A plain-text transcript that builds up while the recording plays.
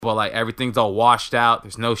but like everything's all washed out.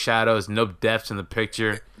 There's no shadows, no depths in the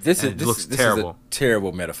picture. This looks terrible. Is a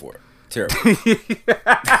terrible metaphor. Terrible.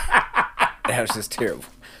 That was just terrible.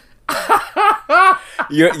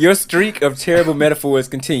 Your streak of terrible metaphors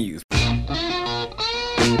continues.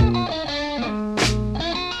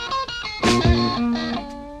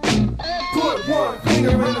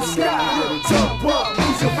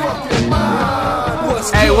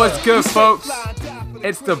 Hey, what's good, folks?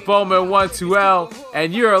 It's the Bowman 12L,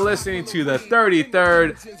 and you are listening to the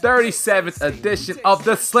 33rd, 37th edition of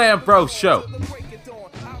the SlamBros Show.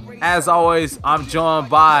 As always, I'm joined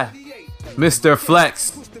by Mr.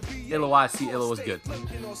 Flex. Illa YC, Illa, what's good?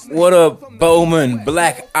 What up, Bowman?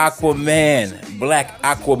 Black Aquaman, Black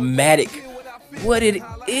Aquamatic. What it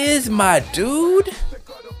is, my dude?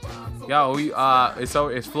 Yo,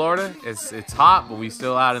 it's Florida. It's hot, but we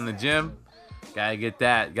still out in the gym. Gotta get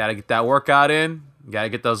that workout in. Gotta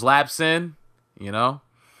get those laps in. You know,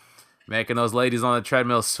 making those ladies on the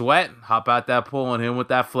treadmill sweat. Hop out that pool and hit with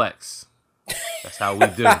that flex. That's how we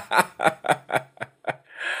do.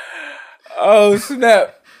 Oh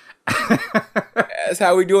snap! That's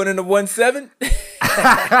how we doing in the 1-7.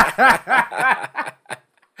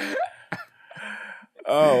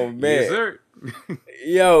 Oh man. Yes, sir.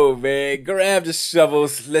 Yo, man, grab the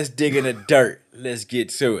shovels. Let's dig in the dirt. Let's get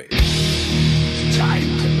to it. Time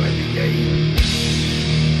to play the game.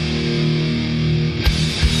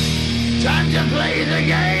 Time to play the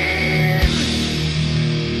game.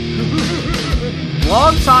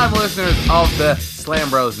 Long-time listeners of the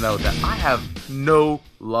SlamBros know that I have no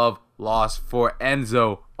love lost for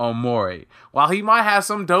Enzo Amore. While he might have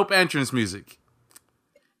some dope entrance music,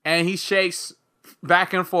 and he shakes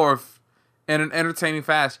back and forth in an entertaining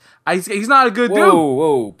fashion, he's not a good dude.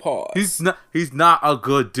 Whoa, pause. He's not a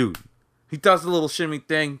good dude. He does a little shimmy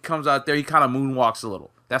thing, comes out there, he kind of moonwalks a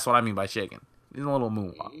little. That's what I mean by shaking. He's a little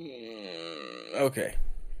moonwalk. Okay.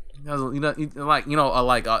 He does, a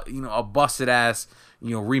busted ass,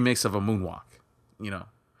 remix of a moonwalk.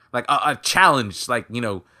 Like a challenge, like,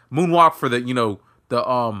 moonwalk for the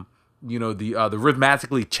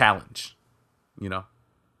rhythmically challenge.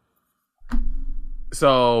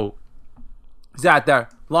 So he's out there.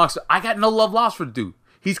 I got no love lost for the dude.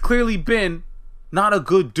 He's clearly been not a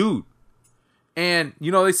good dude. And,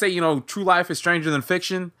 they say, true life is stranger than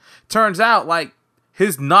fiction. Turns out, like,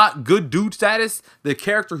 his not good dude status, the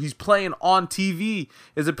character he's playing on TV,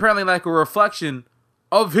 is apparently like a reflection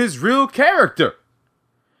of his real character.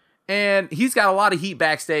 And he's got a lot of heat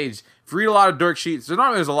backstage. If you read a lot of dirt sheets, there's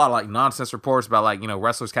a lot of, like, nonsense reports about, like,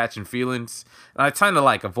 wrestlers catching feelings. And I tend to,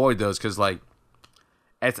 like, avoid those because, like,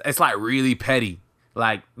 it's like really petty,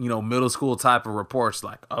 like, middle school type of reports,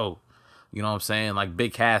 like, oh, you know what I'm saying? Like,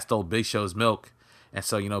 Big Cass stole Big Show's milk. And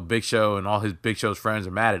so, Big Show and all his Big Show's friends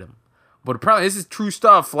are mad at him. But apparently this is true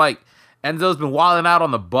stuff. Like, Enzo's been wilding out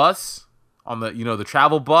on the bus, on the, the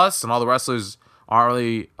travel bus, and all the wrestlers aren't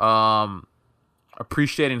really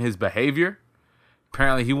appreciating his behavior.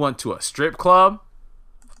 Apparently he went to a strip club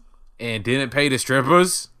and didn't pay the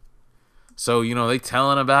strippers. So, they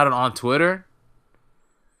telling about it on Twitter.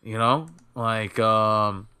 Like,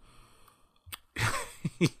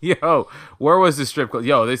 yo, where was the strip club?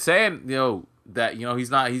 Yo, they saying, that, he's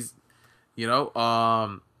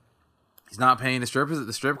not paying the strippers at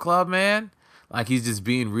the strip club, man. Like, he's just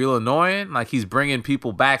being real annoying. Like, he's bringing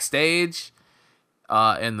people backstage,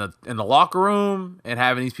 in the locker room and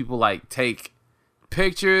having these people, like, take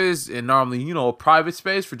pictures in normally, a private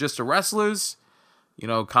space for just the wrestlers,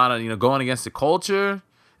 kind of, going against the culture.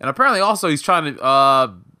 And apparently also he's trying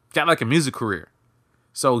to, get like a music career.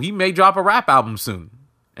 So he may drop a rap album soon.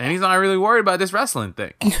 And he's not really worried about this wrestling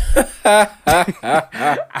thing. But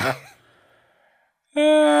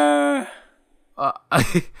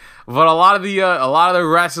a lot of the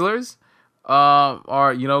wrestlers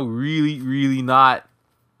are, really, really not,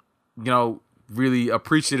 really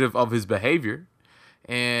appreciative of his behavior.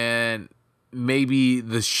 And maybe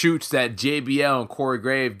the shoots that JBL and Corey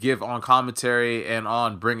Grave give on commentary and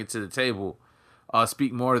on Bring It to the Table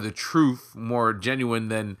speak more to the truth, more genuine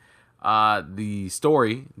than the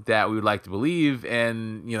story that we would like to believe.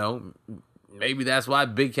 And, maybe that's why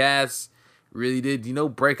Big Cass really did,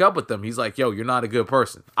 break up with them. He's like, yo, you're not a good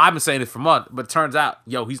person. I've been saying this for months, but it turns out,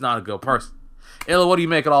 yo, he's not a good person. Illa, what do you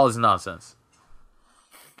make of all this nonsense?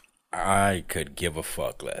 I could give a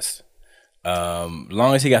fuck less.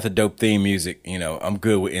 Long as he got the dope theme music, I'm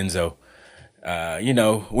good with Enzo.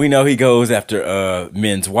 We know he goes after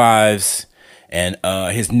men's wives. And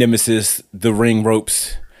his nemesis, the ring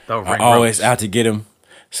ropes, are always out to get him.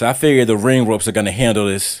 So I figure the ring ropes are going to handle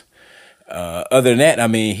this. Other than that, I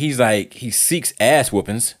mean, he seeks ass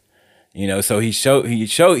whoopings. So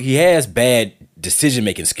he has bad decision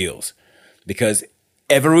making skills because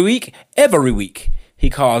every week he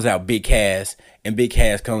calls out Big Cass, and Big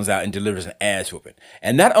Cass comes out and delivers an ass whooping.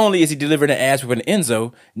 And not only is he delivering an ass whooping to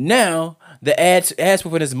Enzo, now the ass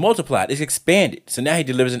whooping is multiplied, it's expanded. So now he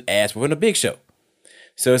delivers an ass whooping to Big Show.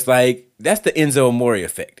 So it's like that's the Enzo Amore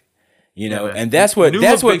effect, and that's what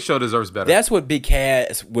Big Show deserves better. That's what Big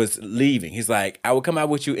Cass was leaving. He's like, I would come out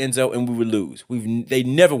with you, Enzo, and we would lose. They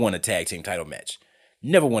never won a tag team title match,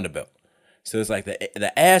 never won the belt. So it's like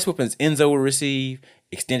the ass whoopings Enzo will receive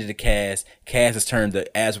extended to Cass. Cass has turned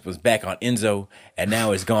the ass whoopings back on Enzo, and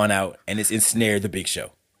now it's gone out and it's ensnared the Big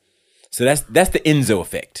Show. So that's the Enzo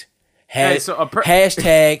effect.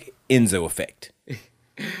 Hashtag Enzo effect.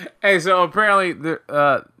 Hey, so apparently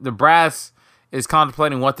the brass is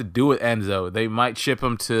contemplating what to do with Enzo. They might ship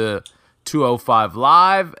him to 205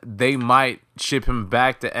 Live. They might ship him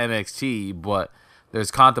back to NXT, but there's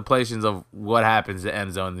contemplations of what happens to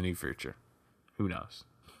Enzo in the near future. Who knows?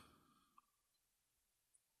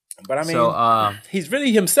 But I mean, he's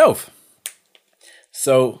really himself.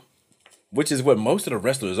 So, which is what most of the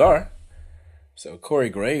wrestlers are. So Corey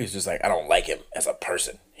Graves is just like, I don't like him as a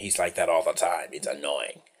person. He's like that all the time. It's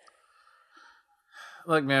annoying.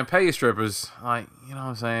 Look, man, pay your strippers. Like, you know what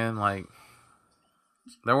I'm saying? Like,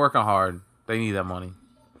 they're working hard. They need that money.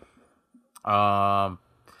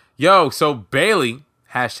 So Bailey,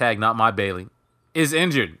 hashtag not my Bailey, is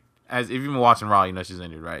injured. As if you've been watching Raw, you know she's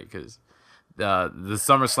injured, right? Because the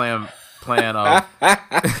SummerSlam plan of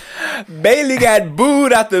Bailey got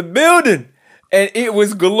booed out the building, and it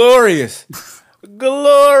was glorious.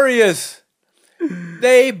 Glorious.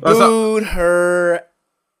 They booed her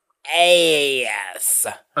ass.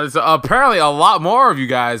 So apparently a lot more of you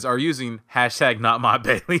guys are using hashtag not my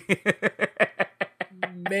Bailey.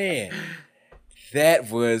 Man, that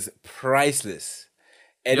was priceless.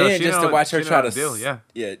 And then just to watch her try to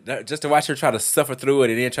just to watch her try to suffer through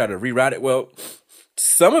it and then try to reroute it. Well,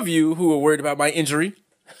 some of you who are worried about my injury,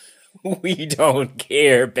 we don't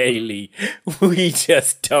care, Bailey. We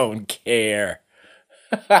just don't care.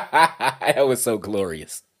 That was so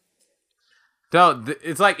glorious. No,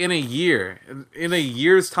 it's like in a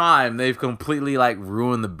year's time, they've completely like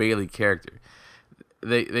ruined the Bailey character.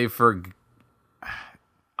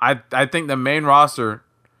 I think the main roster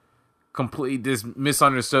completely just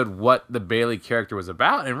misunderstood what the Bailey character was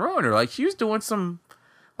about and ruined her. Like, she was doing some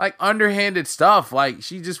like underhanded stuff. Like,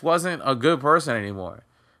 she just wasn't a good person anymore.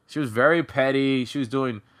 She was very petty. She was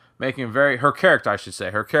her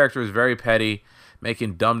character was very petty,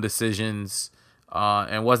 making dumb decisions,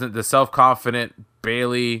 and wasn't the self-confident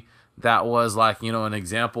Bailey that was like, an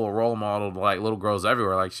example, a role model to like little girls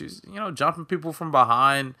everywhere. Like, she's, jumping people from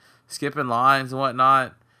behind, skipping lines and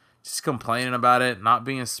whatnot, just complaining about it, not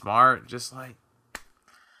being smart, just like.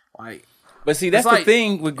 But see, that's the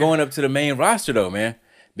thing with going up to the main roster, though, man.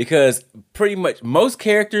 Because pretty much most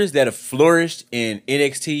characters that have flourished in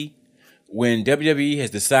NXT, when WWE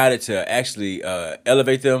has decided to actually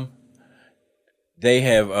elevate them, they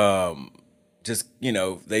have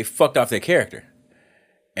they fucked off their character.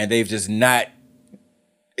 And they've just not.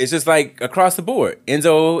 It's just like across the board.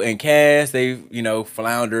 Enzo and Cass, they've,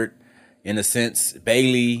 floundered. In a sense,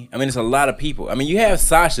 Bailey. I mean, it's a lot of people. I mean, you have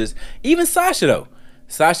Sasha's. Even Sasha, though.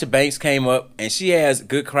 Sasha Banks came up, and she has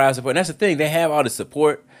good crowd support. And that's the thing. They have all the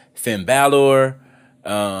support. Finn Balor.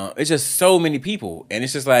 It's just so many people. And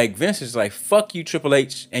it's just like, Vince is like, fuck you, Triple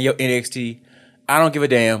H, and your NXT. I don't give a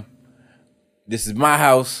damn. This is my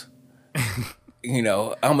house. I'm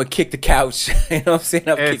going to kick the couch. You know what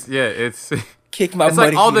I'm saying? Kick my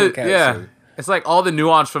money like the couch. Yeah. It's like all the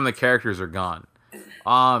nuance from the characters are gone.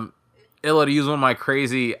 Illa, to use one of my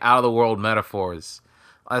crazy out-of-the-world metaphors,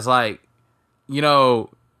 I was like,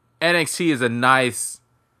 NXT is a nice,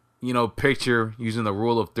 picture using the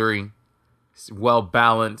rule of three. It's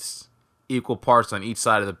well-balanced, equal parts on each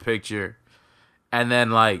side of the picture. And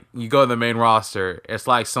then, like, you go to the main roster, it's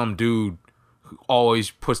like some dude who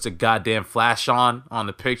always puts the goddamn flash on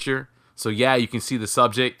the picture. So, yeah, you can see the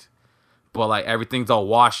subject, but, like, everything's all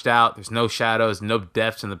washed out. There's no shadows, no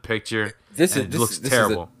depths in the picture. This looks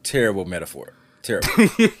terrible. Is a terrible metaphor. Terrible.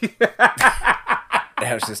 That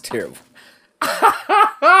was just terrible.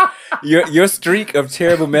 Your streak of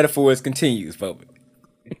terrible metaphors continues, Bobby.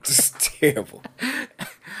 Just terrible.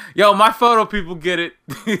 Yo, my photo people get it.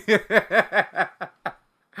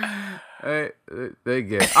 They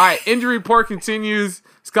get it. All right, injury report continues.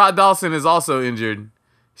 Scott Dawson is also injured.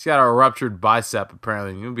 He's got a ruptured bicep,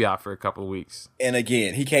 apparently. He'll be out for a couple of weeks. And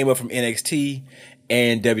again, he came up from NXT,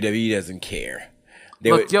 and WWE doesn't care.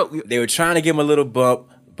 They were trying to give him a little bump,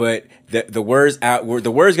 But the word's out.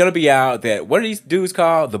 The word's gonna be out that what are these dudes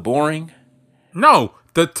called? The boring. No,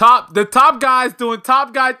 the top guys doing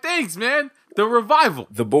top guy things, man. The revival.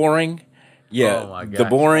 The boring. Yeah, oh my gosh. The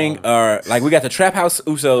boring are like we got the Trap House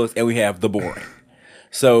Usos and we have the boring.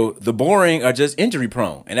 So the boring are just injury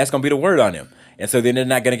prone, and that's gonna be the word on them. And so then they're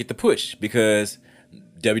not gonna get the push because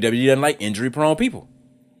WWE doesn't like injury prone people.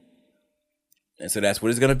 And so that's what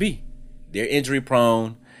it's gonna be. They're injury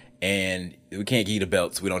prone, and we can't give you the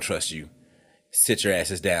belts. We don't trust you. Sit your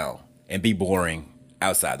asses down and be boring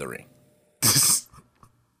outside the ring.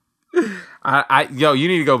 Yo, you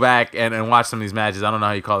need to go back and watch some of these matches. I don't know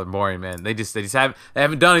how you call it boring, man. They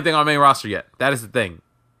haven't done anything on main roster yet. That is the thing.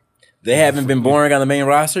 They haven't been boring on the main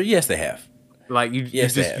roster. Yes, they have. Like you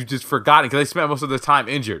just forgot it because they spent most of their time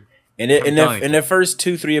injured. In their first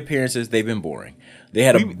 2-3 appearances, they've been boring. They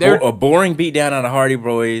had a boring beatdown on the Hardy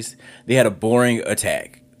Boys. They had a boring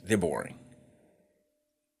attack. They're boring.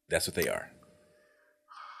 That's what they are.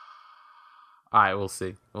 All right, we'll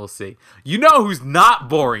see. We'll see. You know who's not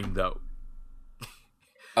boring though?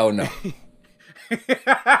 Oh no.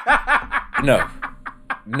 No.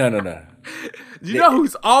 You know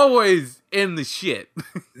who's always in the shit?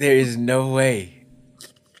 There is no way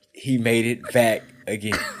he made it back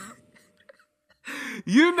again.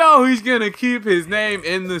 You know he's gonna keep his name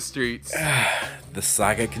in the streets. The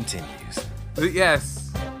saga continues.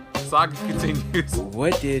 Yes, saga continues.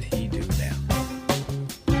 What did he do now?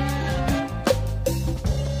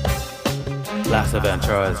 Las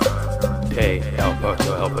Aventuras de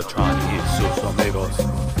Alberto El Patron y sus amigos.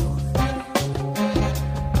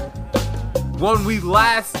 When we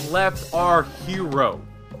last left our hero,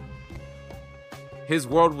 his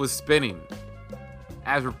world was spinning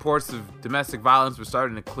as reports of domestic violence were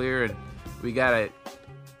starting to clear, and we got a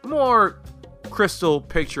more crystal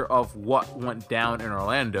picture of what went down in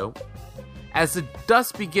Orlando. As the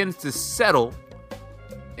dust begins to settle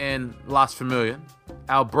in Las Familias,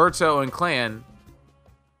 Alberto and clan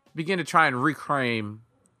begin to try and reclaim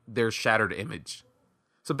their shattered image.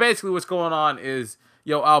 So basically what's going on is,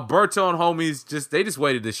 Alberto and homies they just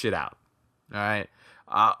waited this shit out. All right.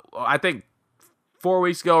 I think 4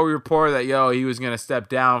 weeks ago we reported that, he was going to step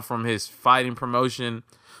down from his fighting promotion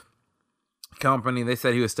company. They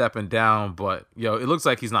said he was stepping down, but, it looks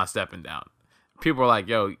like he's not stepping down. People are like,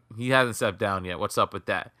 he hasn't stepped down yet. What's up with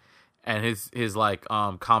that? And his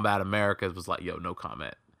Combat Americas was like, no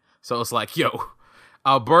comment. So it's like,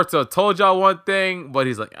 Alberto told y'all one thing, but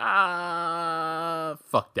he's like,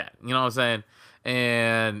 fuck that. You know what I'm saying?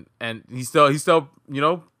 And he's still,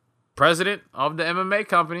 president of the MMA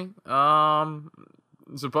company.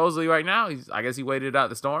 Supposedly right now, I guess he waited out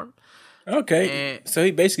the storm. Okay. So he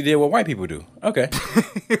basically did what white people do. Okay.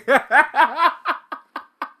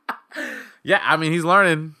 Yeah, I mean, he's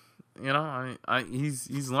learning.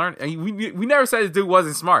 He's learning. We never said this dude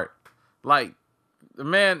wasn't smart. Like, the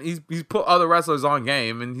man, he's put other wrestlers on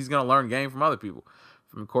game, and he's gonna learn game from other people,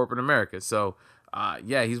 from corporate America. So,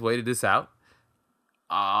 he's waited this out.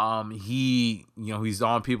 He's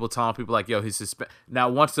on people, telling people like, he's suspect. Now,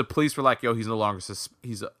 once the police were like, he's no longer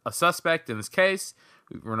he's a suspect in this case.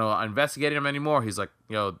 We're not investigating him anymore. He's like,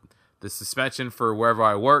 the suspension for wherever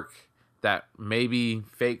I work. That maybe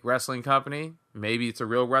fake wrestling company, maybe it's a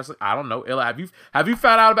real wrestling. I don't know. Illa, have you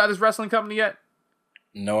found out about this wrestling company yet?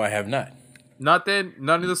 No, I have not. Nothing.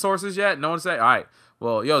 None of the sources yet. No one say. All right.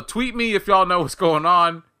 Well, tweet me if y'all know what's going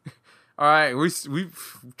on. All right, we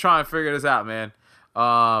trying to figure this out, man.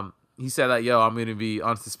 He said that I'm gonna be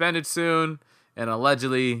unsuspended soon, and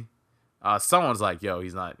allegedly, someone's like,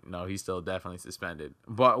 he's not. No, he's still definitely suspended.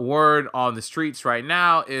 But word on the streets right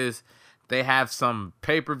now is. They have some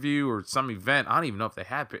pay-per-view or some event. I don't even know if they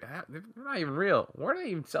have. They're not even real. Where do they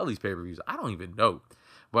even sell these pay-per-views? I don't even know.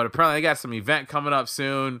 But apparently they got some event coming up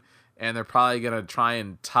soon, and they're probably going to try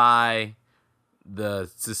and tie the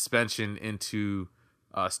suspension into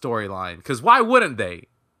a storyline. Because why wouldn't they?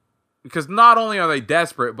 Because not only are they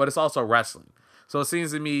desperate, but it's also wrestling. So it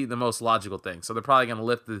seems to me the most logical thing. So they're probably going to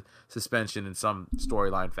lift the suspension in some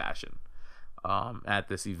storyline fashion. At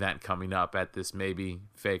this event coming up at this maybe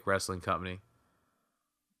fake wrestling company.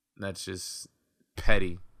 That's just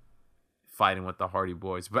petty fighting with the Hardy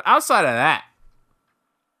Boys. But outside of that,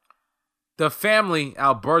 the family,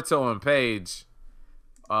 Alberto and Paige,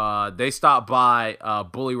 they stopped by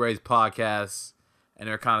Bully Ray's podcast, and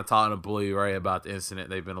they're kind of talking to Bully Ray about the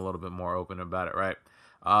incident. They've been a little bit more open about it, right?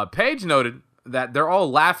 Paige noted that they're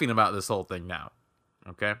all laughing about this whole thing now.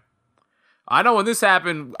 Okay? I know when this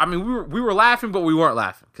happened, I mean, we were laughing, but we weren't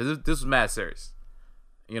laughing because this was mad serious.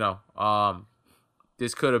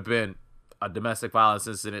 This could have been a domestic violence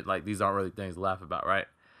incident. Like, these aren't really things to laugh about, right?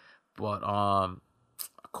 But a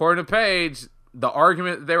according to Paige, the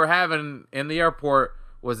argument that they were having in the airport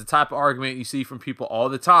was the type of argument you see from people all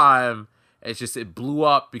the time. It's just it blew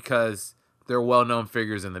up because they're well-known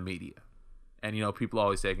figures in the media. And, people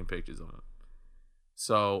always taking pictures of them.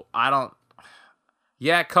 So,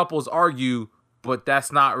 yeah, couples argue, but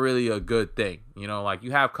that's not really a good thing. Like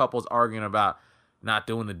you have couples arguing about not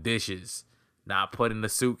doing the dishes, not putting the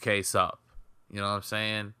suitcase up. You know what I'm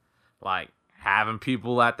saying? Like having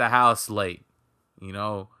people at the house late,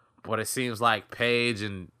 but it seems like Paige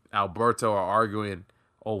and Alberto are arguing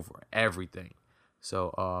over everything.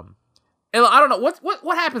 So, and I don't know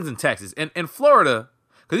what happens in Texas and in Florida,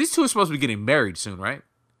 because these two are supposed to be getting married soon, right?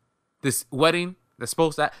 This wedding that's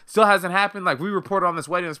supposed to still hasn't happened. Like we reported on this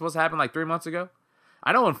wedding that's supposed to happen like 3 months ago.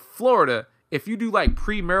 I know in Florida, if you do like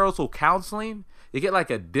premarital counseling, you get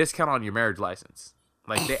like a discount on your marriage license.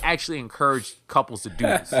 Like they actually encourage couples to do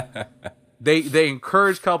this. They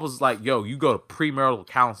encourage couples like, yo, you go to premarital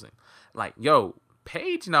counseling. Like, yo,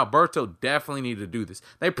 Paige and Alberto definitely need to do this.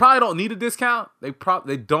 They probably don't need a discount. They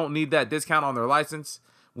don't need that discount on their license.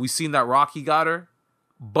 We've seen that Rocky got her.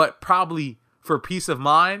 But probably for peace of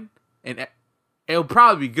mind, and it'll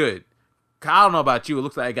probably be good. I don't know about you. It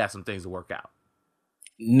looks like I got some things to work out.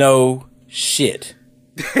 No shit.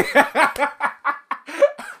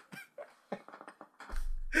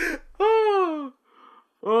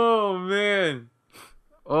 Oh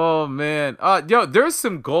man. Yo, there's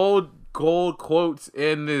some gold quotes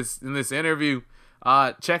in this interview.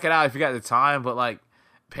 Check it out if you got the time. But like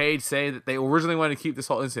Paige say that they originally wanted to keep this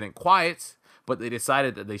whole incident quiet, but they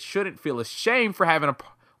decided that they shouldn't feel ashamed for having an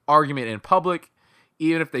argument in public,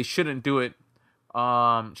 even if they shouldn't do it.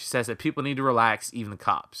 She says that people need to relax, even the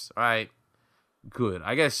cops. All right, good.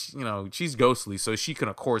 I guess she's ghostly, so she can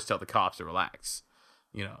of course tell the cops to relax.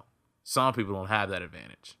 Some people don't have that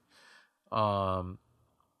advantage.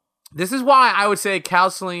 This is why I would say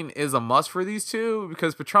counseling is a must for these two,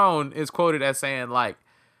 because Patron is quoted as saying like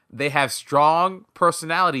they have strong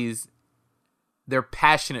personalities, they're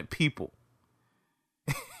passionate people,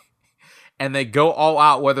 and they go all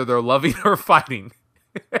out whether they're loving or fighting.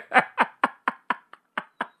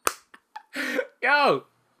 Yo,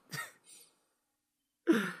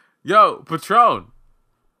 Patron,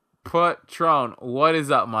 what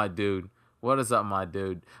is up, my dude?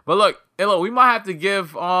 But look, we might have to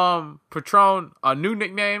give Patron a new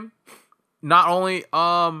nickname. Not only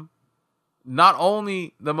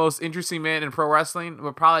the most interesting man in pro wrestling,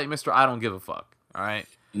 but probably Mr. I don't give a fuck. All right.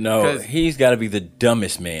 No, he's got to be the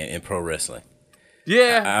dumbest man in pro wrestling.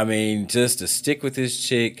 Yeah. I mean, just to stick with this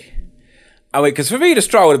chick. Because for me, the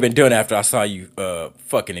straw would have been done after I saw you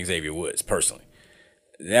fucking Xavier Woods, personally.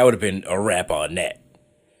 That would have been a wrap on that.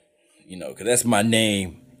 Because that's my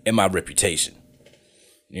name and my reputation.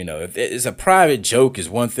 If it's a private joke is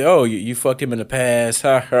one thing. Oh, you fucked him in the past.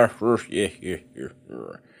 Yeah.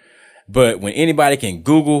 But when anybody can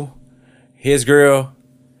Google his girl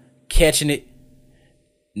catching it,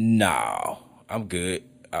 no, I'm good.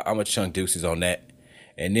 I'm a chunk deuces on that.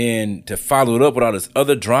 And then to follow it up with all this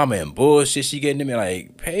other drama and bullshit she getting to me,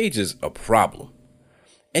 like Paige is a problem,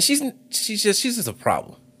 and she's just a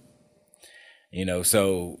problem.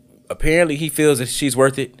 So apparently he feels that she's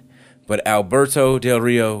worth it, but Alberto Del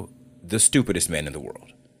Rio, the stupidest man in the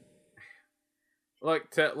world.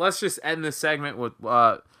 Look, let's just end this segment with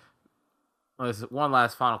one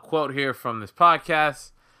last final quote here from this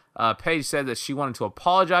podcast. Paige said that she wanted to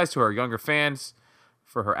apologize to her younger fans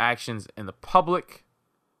for her actions in the public.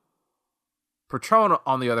 Patron,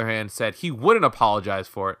 on the other hand, said he wouldn't apologize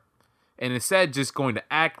for it, and instead just going to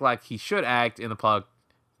act like he should act in the public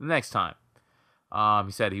the next time.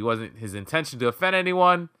 He said he wasn't his intention to offend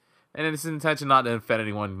anyone, and it's his intention not to offend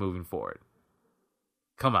anyone moving forward.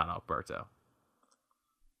 Come on, Alberto.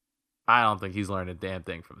 I don't think he's learned a damn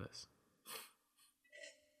thing from this.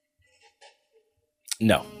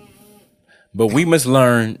 No. But we must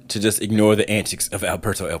learn to just ignore the antics of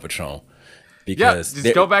Alberto El Patron. Because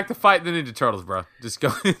just go back to fight the Ninja Turtles, bro. Just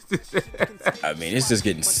go. I mean, it's just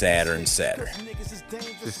getting sadder and sadder.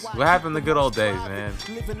 What happened in the good old days, man?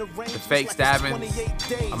 The fake stabbing.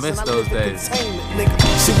 I miss those days.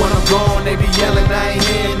 See, when I'm gone, they be yelling, I ain't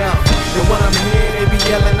here now. And when I'm here, they be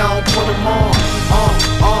yelling, I don't put them on.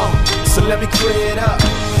 So let me clear it up.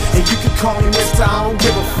 And you can call me Mr. I don't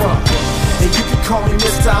give a fuck. And you can call me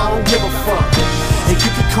Mr. I don't give a fuck. And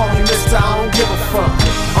you can call me Mr. I don't give a fuck.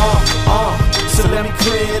 So let me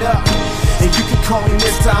clear it up. And you can call me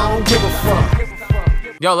Mr. I don't give a fuck.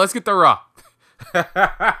 Yo, let's get the Raw.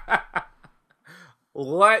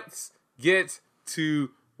 Let's get to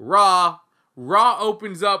Raw. Raw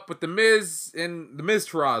opens up with The Miz and The Miz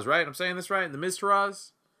Taraz, right? I'm saying this right? The Miz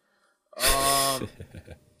Taraz.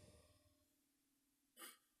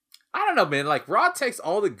 I don't know, man. Like Raw takes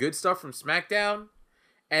all the good stuff from SmackDown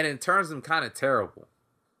and it turns them kind of terrible.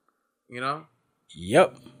 You know?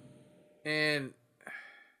 Yep. And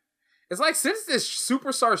it's like since this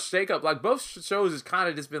Superstar shakeup, like both shows has kind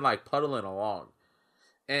of just been like puddling along.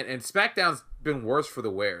 And SmackDown's been worse for the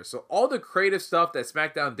wear. So all the creative stuff that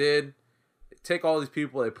SmackDown did, take all these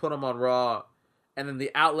people, they put them on Raw, and then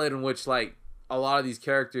the outlet in which like a lot of these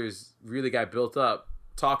characters really got built up,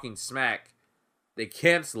 talking smack, they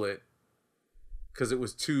cancel it because it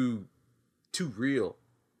was too real.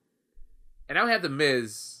 And now we have The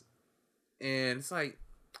Miz, and it's like,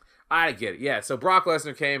 I get it. Yeah, so Brock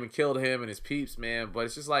Lesnar came and killed him and his peeps, man, but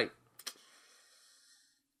it's just like,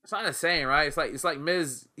 it's not the same, right? It's like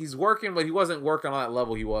Miz, he's working, but he wasn't working on that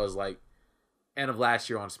level he was like end of last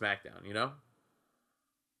year on SmackDown, you know?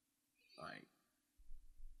 Like,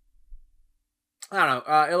 I don't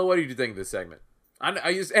know. Illa, what do you think of this segment?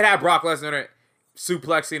 It had Brock Lesnar in it,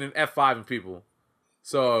 suplexing and F5ing people.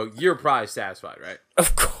 So you're probably satisfied, right?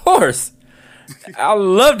 Of course. I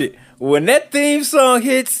loved it. When that theme song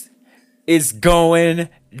hits, it's going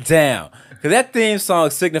down. Because that theme song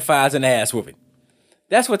signifies an ass whooping.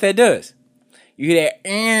 That's what that does. You hear that,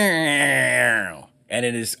 and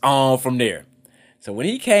it is on from there. So when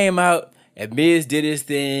he came out and Miz did his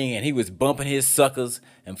thing and he was bumping his suckers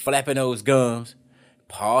and flapping those gums,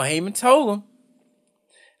 Paul Heyman told him.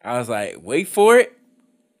 I was like, wait for it.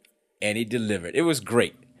 And he delivered. It was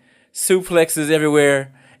great. Suplexes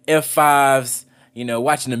everywhere, F5s,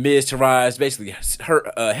 watching the Miz to rise, basically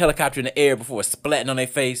her helicopter in the air before splatting on their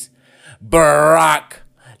face. Brock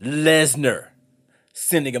Lesnar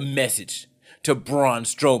sending a message to Braun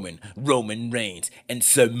Strowman, Roman Reigns, and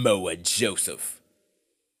Samoa Joseph.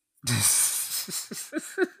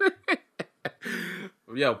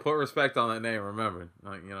 Yo, put respect on that name, remember.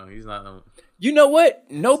 Like, he's not no... You know what?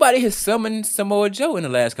 Nobody has summoned Samoa Joe in the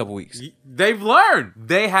last couple weeks. They've learned.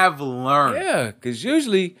 They have learned. Yeah, because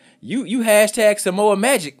usually you hashtag Samoa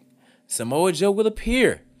Magic, Samoa Joe will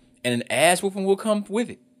appear, and an ass whooping will come with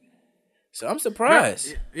it. So I'm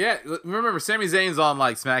surprised. Yeah, remember, Sami Zayn's on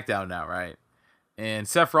like SmackDown now, right? And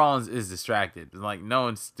Seth Rollins is distracted. Like no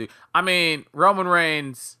one's. I mean, Roman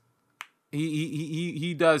Reigns,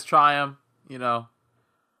 he does try him,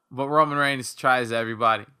 but Roman Reigns tries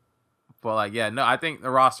everybody. But like, yeah, no, I think the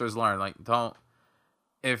roster's learned. Like, don't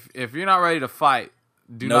if you're not ready to fight,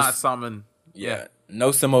 not summon. Yeah,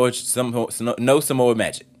 no Samoa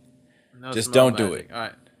Magic. No Just Samoa don't do Magic. it. All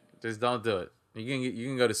right, just don't do it. You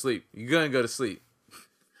can go to sleep. You're gonna go to sleep.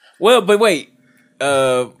 Well, but wait.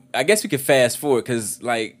 I guess we could fast forward because,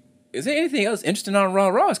 like, is there anything else interesting on Raw?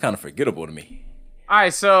 Raw is kind of forgettable to me. All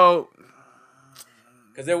right, so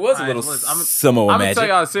because there was a little Samoa I'm Magic. gonna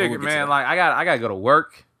tell y'all a secret, man. Like, I gotta go to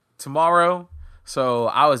work tomorrow, so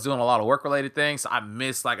I was doing a lot of work related things. So I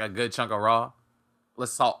missed like a good chunk of Raw.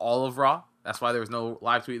 Let's talk all of Raw. That's why there was no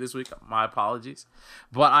live tweet this week. My apologies.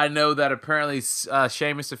 But I know that apparently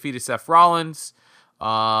Sheamus defeated Seth Rollins.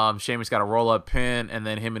 Sheamus got a roll-up pin, and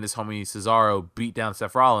then him and his homie Cesaro beat down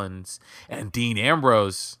Seth Rollins. And Dean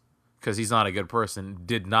Ambrose, because he's not a good person,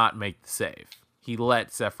 did not make the save. He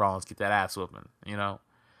let Seth Rollins get that ass whooping,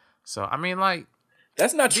 So, I mean, like...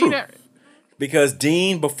 That's not true. Because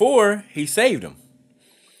Dean, before, he saved him.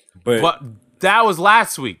 But that was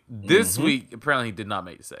last week. This week, apparently, he did not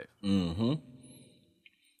make the save. Mm-hmm.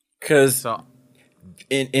 Because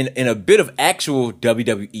in a bit of actual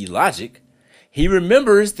WWE logic, he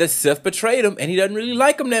remembers that Seth betrayed him, and he doesn't really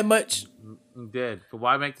like him that much. He did. But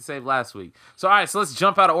why make the save last week? So, all right, so let's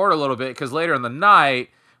jump out of order a little bit, because later in the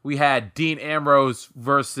night, we had Dean Ambrose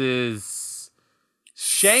versus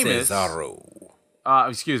Sheamus. Cesaro.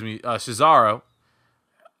 Cesaro.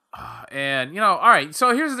 And, all right,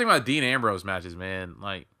 so here's the thing about Dean Ambrose matches, man.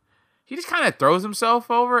 Like, he just kind of throws himself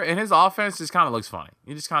over, and his offense just kind of looks funny.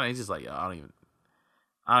 He's just like, yo, I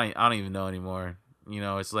don't even know anymore.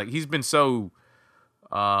 It's like he's been so,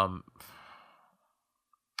 like,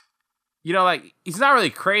 he's not really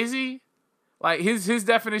crazy. Like, his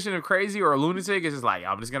definition of crazy or a lunatic is just like,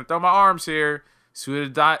 I'm just going to throw my arms here,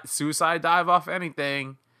 suicide dive off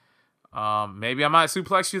anything. Maybe I might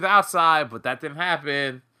suplex you to the outside, but that didn't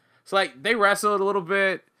happen. So, like, they wrestled a little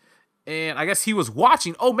bit, and I guess he was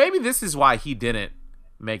watching. Oh, maybe this is why he didn't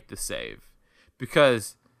make the save.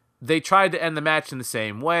 Because they tried to end the match in the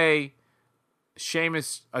same way.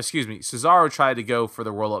 Cesaro tried to go for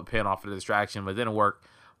the roll-up pin off of the distraction, but it didn't work.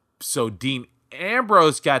 So Dean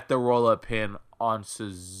Ambrose got the roll-up pin on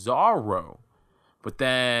Cesaro. But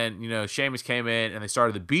then, Sheamus came in, and they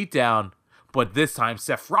started the beatdown. But this time,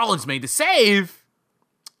 Seth Rollins made the save.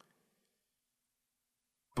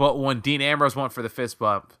 But when Dean Ambrose went for the fist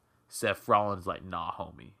bump, Seth Rollins like, nah,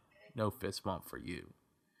 homie. No fist bump for you.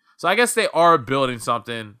 So I guess they are building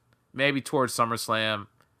something. Maybe towards SummerSlam,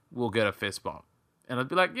 we'll get a fist bump. And it'll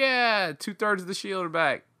be like, yeah, 2/3 of the Shield are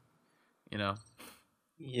back. You know?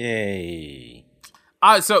 Yay.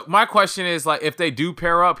 So my question is, like, if they do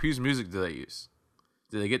pair up, whose music do they use?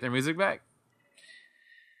 Do they get their music back?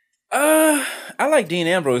 I like Dean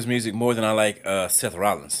Ambrose music more than I like Seth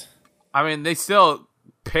Rollins. I mean, they still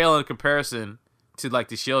pale in comparison to, like,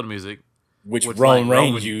 the Shield music. Which Roman like,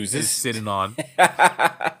 Reigns Roman uses. is sitting on.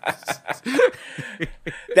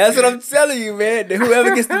 That's what I'm telling you, man.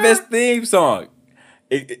 Whoever gets the best theme song.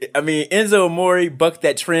 Enzo Amore bucked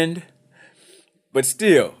that trend. But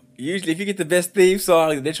still, usually if you get the best theme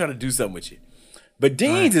song, they're trying to do something with you. But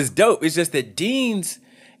Dean's is dope. It's just that Dean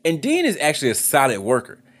is actually a solid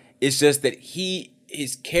worker. It's just that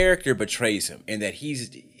his character betrays him, and that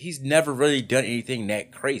he's never really done anything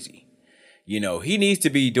that crazy. You know, he needs to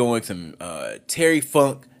be doing some Terry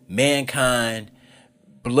Funk, Mankind,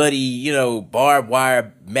 bloody, barbed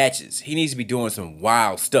wire matches. He needs to be doing some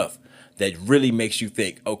wild stuff that really makes you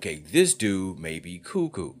think, okay, this dude may be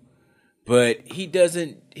cuckoo. But he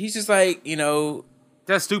doesn't, he's just like,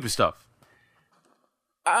 That's stupid stuff.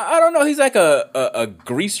 I don't know. He's like a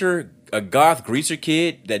goth greaser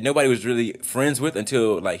kid that nobody was really friends with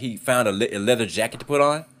until like he found a leather jacket to put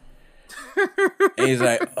on. And he's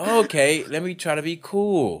like, okay, let me try to be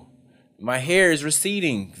cool. My hair is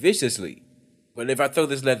receding viciously. But if I throw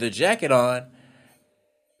this leather jacket on,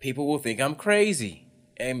 people will think I'm crazy.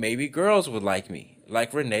 And maybe girls would like me.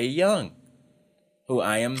 Like Renee Young, who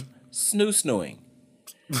I am snoo-snooing.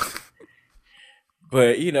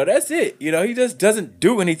 But, that's it. He just doesn't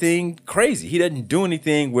do anything crazy. He doesn't do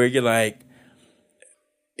anything where you're like,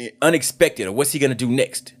 unexpected, or what's he going to do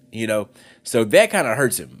next? So that kind of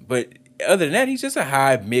hurts him. But other than that, he's just a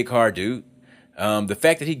high mid-card dude. The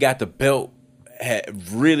fact that he got the belt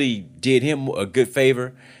really did him a good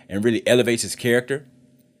favor and really elevates his character,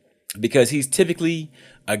 because he's typically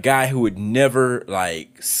a guy who would never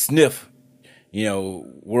like sniff,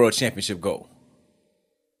 world championship gold.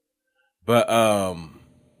 But I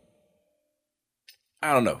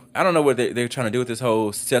don't know. I don't know what they're trying to do with this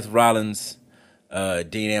whole Seth Rollins,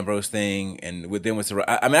 Dean Ambrose thing, and with them with.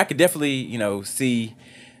 I could definitely see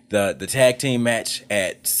the tag team match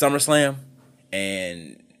at SummerSlam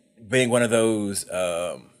and being one of those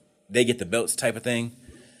they get the belts type of thing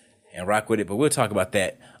and rock with it. But we'll talk about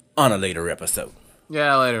that on a later episode.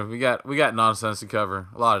 Yeah, later. We got nonsense to cover.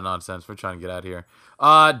 A lot of nonsense. We're trying to get out of here.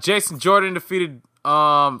 Jason Jordan defeated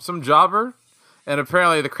some jobber, and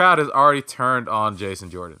apparently the crowd has already turned on Jason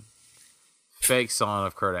Jordan. Fake son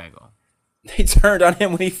of Kurt Angle. They turned on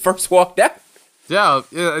him when he first walked out. Yeah,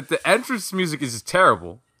 the entrance music is just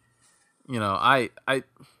terrible.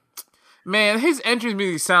 Man, his entrance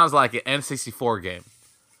music sounds like an N64 game.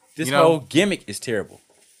 This whole gimmick is terrible.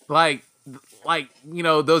 Like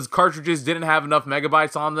those cartridges didn't have enough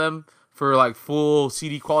megabytes on them for like full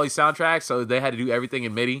CD quality soundtracks, so they had to do everything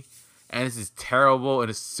in MIDI. And this is terrible and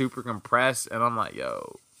it's super compressed. And I'm like,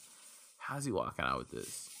 yo, how's he walking out with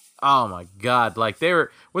this? Oh my god! Like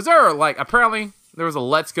apparently there was a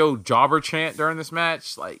 "Let's Go Jobber" chant during this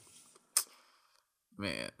match. Like,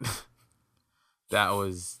 man, that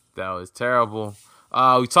was terrible.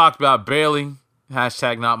 We talked about Bayley.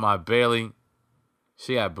 Hashtag not my Bayley.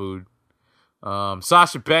 She got booed.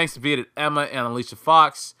 Sasha Banks defeated Emma and Alicia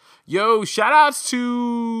Fox. Yo, shout outs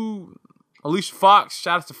to Alicia Fox.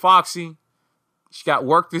 Shout outs to Foxy. She got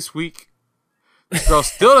work this week. This girl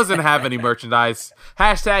still doesn't have any merchandise.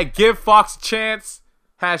 Hashtag give Fox a chance.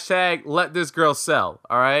 Hashtag let this girl sell.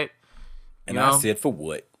 All right. And I said for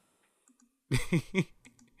what?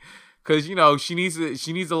 Because she needs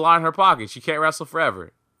to line her pocket. She can't wrestle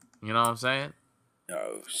forever. You know what I'm saying?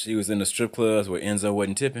 Oh, she was in the strip clubs where Enzo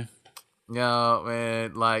wasn't tipping. No,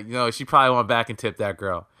 man. Like, she probably went back and tipped that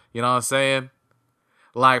girl. You know what I'm saying?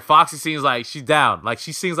 Like, Foxy seems like she's down. Like,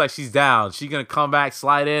 she seems like she's down. She gonna come back,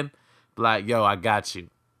 slide in, be like, yo, I got you.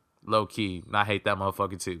 Low key. And I hate that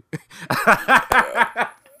motherfucker too.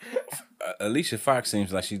 Alicia Fox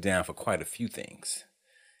seems like she's down for quite a few things.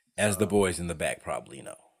 As the boys in the back probably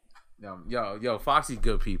know. Yo, Foxy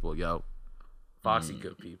good people, yo. Foxy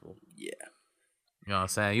good people. Yeah. You know what I'm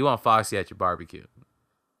saying? You want Foxy at your barbecue.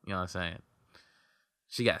 You know what I'm saying?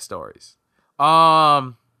 She got stories.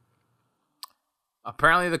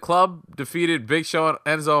 Apparently the club defeated Big Show and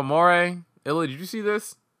Enzo Amore. Illa, did you see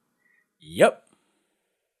this? Yep.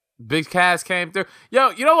 Big Cass came through.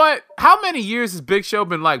 Yo, you know what? How many years has Big Show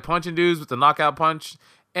been like punching dudes with the knockout punch?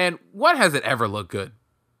 And when has it ever looked good?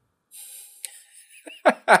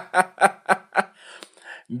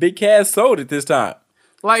 Big Cass sold it this time.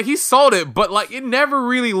 Like, he sold it, but, like, it never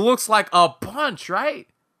really looks like a punch, right?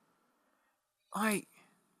 Like,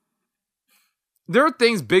 there are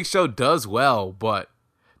things Big Show does well, but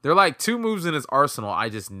there are, like, 2 moves in his arsenal I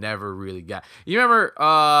just never really got. You remember,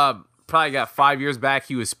 probably got 5 years back,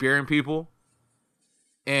 he was spearing people,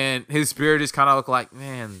 and his spear just kind of looked like,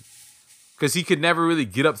 man, because he could never really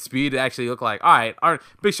get up speed to actually look like, all right,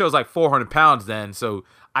 Big Show's like 400 pounds then, so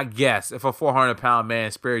I guess if a 400-pound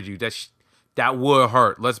man speared you, that would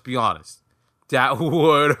hurt. Let's be honest. That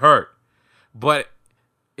would hurt. But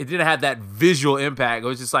it didn't have that visual impact. It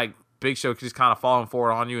was just like Big Show just kind of falling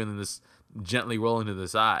forward on you and then just gently rolling to the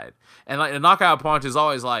side. And like the knockout punch is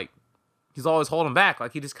always like, he's always holding back.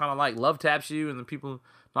 Like he just kind of like love taps you and then people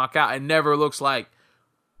knock out. It never looks like,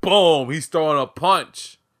 boom, he's throwing a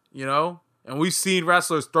punch, you know? And we've seen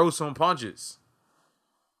wrestlers throw some punches.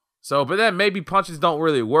 So, but then maybe punches don't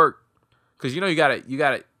really work. Because, you know, you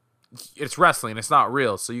gotta, it's wrestling. It's not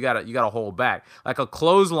real. So you gotta hold back. Like a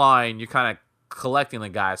clothesline, you're kind of collecting the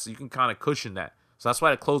guy. So you can kind of cushion that. So that's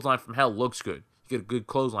why the clothesline from hell looks good. You get a good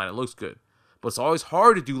clothesline, it looks good. But it's always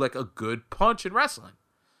hard to do like a good punch in wrestling.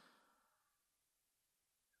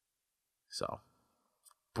 So,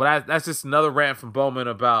 but that's just another rant from Bowman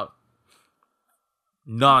about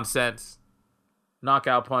nonsense.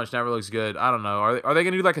 Knockout punch never looks good. I don't know. Are they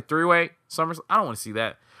gonna do like a 3-way SummerSlam? I don't want to see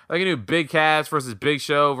that. Are they gonna do Big Cass versus Big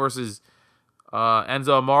Show versus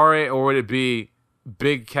Enzo Amore, or would it be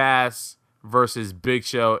Big Cass versus Big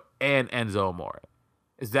Show and Enzo Amore?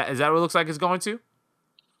 Is that what it looks like it's going to?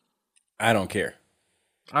 I don't care.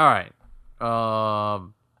 All right.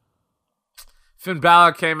 Finn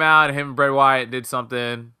Balor came out, and him and Bray Wyatt did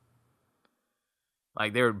something.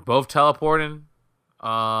 Like they were both teleporting.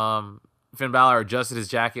 Finn Balor adjusted his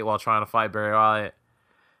jacket while trying to fight Bray Wyatt.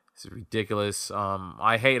 This is ridiculous.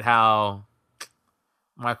 I hate how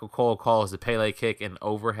Michael Cole calls the Pele kick an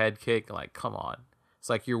overhead kick. Like, come on. It's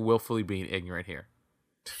like you're willfully being ignorant here.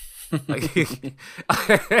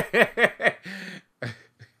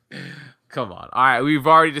 Come on. All right, we've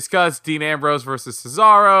already discussed Dean Ambrose versus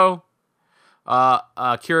Cesaro.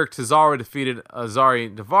 Kirik Cesaro defeated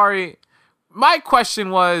Azari Daivari. My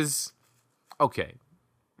question was, okay,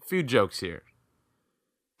 a few jokes here.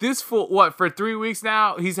 This fool, for 3 weeks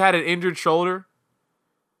now, he's had an injured shoulder,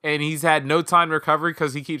 and he's had no time to recovery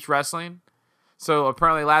because he keeps wrestling. So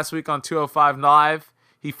apparently last week on 205 Live,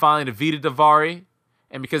 he finally defeated Daivari,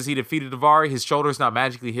 and because he defeated Daivari, his shoulder's not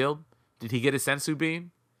magically healed. Did he get a sensu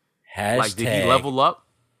beam? Like, did he level up?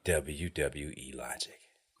 WWE logic.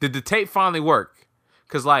 Did the tape finally work?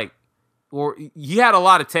 Because, like, he had a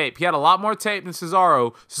lot of tape. He had a lot more tape than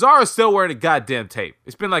Cesaro. Cesaro's still wearing a goddamn tape.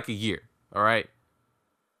 It's been like a year, all right?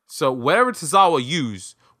 So whatever Cesaro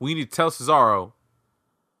used, we need to tell Cesaro,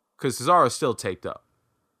 because Cesaro's still taped up.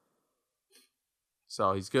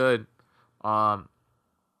 So he's good. Nia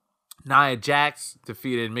Jax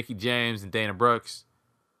defeated Mickie James and Dana Brooks.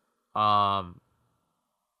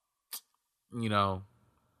 You know,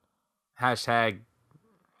 hashtag,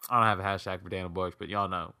 I don't have a hashtag for Dana Brooks, but y'all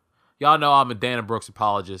know. Y'all know I'm a Dana Brooks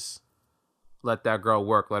apologist. Let that girl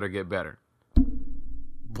work. Let her get better.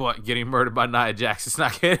 But getting murdered by Nia Jax is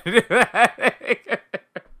not going to do that.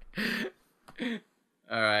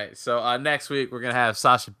 All right. So next week, we're going to have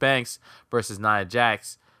Sasha Banks versus Nia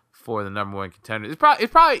Jax for the number 1 contender. It's probably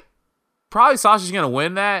Sasha's going to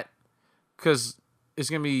win that because it's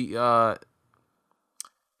going to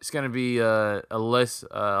be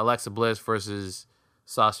Alexa Bliss versus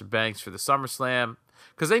Sasha Banks for the SummerSlam,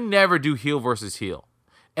 because they never do heel versus heel.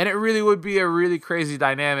 And it really would be a really crazy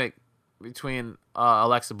dynamic between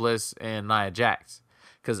Alexa Bliss and Nia Jax,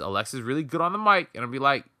 because Alexa's really good on the mic, and it'd be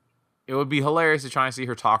like, it would be hilarious to try and see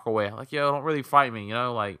her talk away. Like, yo, don't really fight me, you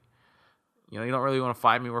know, like, you know, you don't really want to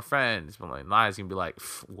fight me, we're friends. But like, Nia's gonna be like,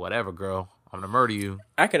 whatever, girl, I'm gonna murder you.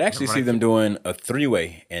 I could actually see them doing a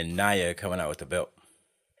 3-way and Nia coming out with the belt.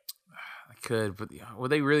 I could, but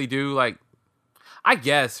would they really do, like, I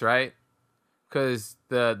guess, right? Because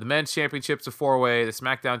the men's championship's a 4-way, the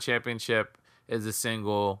SmackDown championship is a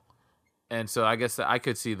single, and so I guess that I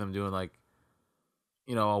could see them doing, like,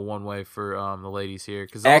 you know, a 1-way for the ladies here.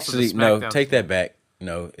 Cause actually, no, take that back.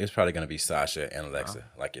 No, it's probably going to be Sasha and Alexa,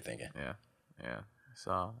 like you're thinking. Yeah.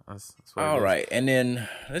 So that's what all right, and then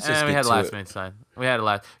let's just we get had to last it. man sign. We had a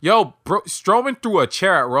last. Yo, bro, Strowman threw a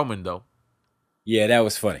chair at Roman though. Yeah, that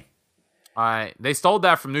was funny. All right, they stole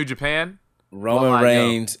that from New Japan. Roman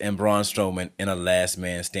Reigns and Braun Strowman in a last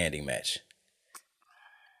man standing match.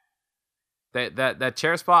 That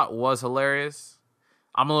chair spot was hilarious.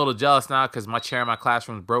 I'm a little jealous now because my chair in my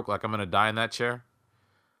classroom broke. Like, I'm gonna die in that chair.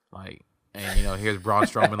 Like, and you know, here's Braun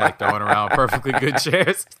Strowman like throwing around perfectly good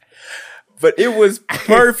chairs. But it was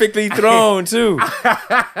perfectly thrown too.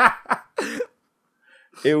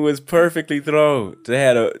 It was perfectly thrown.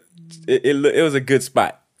 It was a good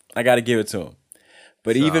spot. I got to give it to him.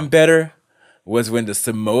 But even better was when the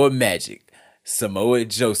Samoa Magic, Samoa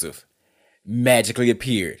Joseph, magically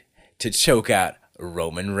appeared to choke out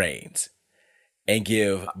Roman Reigns and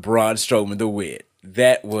give Braun Strowman the win.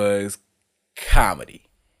 That was comedy.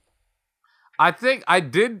 I think I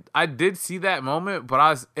did see that moment, but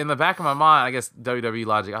I was in the back of my mind, I guess WWE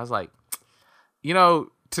logic, I was like,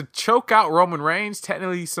 to choke out Roman Reigns,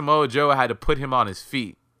 technically Samoa Joe had to put him on his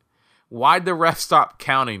feet. Why'd the ref stop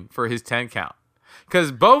counting for his 10 count?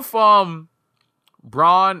 Because both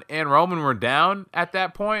Braun and Roman were down at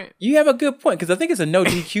that point. You have a good point, because I think it's a no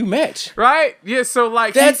DQ match. Right? Yeah, so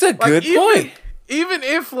that's a good point. Even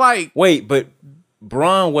if wait, but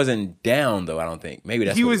Braun wasn't down though, I don't think. Maybe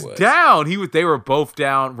that's he what was it was. Down. They were both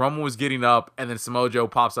down. Roman was getting up, and then Samoa Joe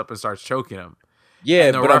pops up and starts choking him. Yeah,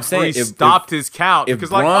 and the but I'm saying stopped his count because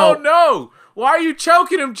Braun, oh no, why are you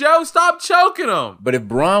choking him, Joe? Stop choking him. But if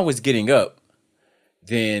Braun was getting up,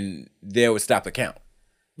 then they would stop the count.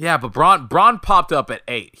 Yeah, but Braun popped up at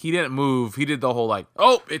 8. He didn't move. He did the whole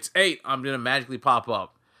oh, it's 8. I'm gonna magically pop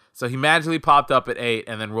up. So he magically popped up at 8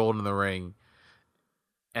 and then rolled in the ring.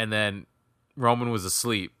 And then Roman was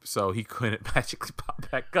asleep, so he couldn't magically pop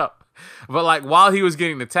back up. But while he was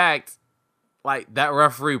getting attacked, that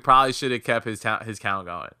referee probably should have kept his count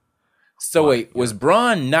going. So wait, was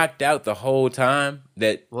Braun knocked out the whole time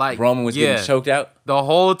that Roman was getting choked out? The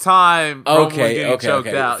whole time Roman was getting choked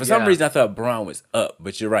out. For some reason I thought Braun was up,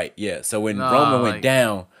 but you're right. Yeah. So when Roman went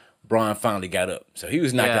down, Braun finally got up. So he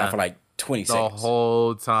was knocked out for 20 seconds. The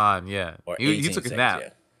whole time, yeah. Or he took a nap. Yeah.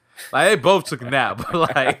 They both took a nap,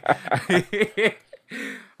 but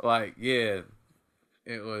yeah,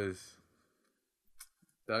 it was.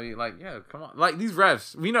 Come on. These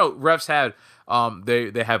refs, we know refs have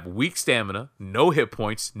they have weak stamina, no hit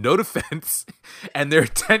points, no defense, and their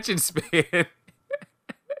attention span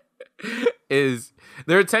is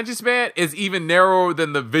even narrower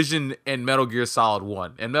than the vision in Metal Gear Solid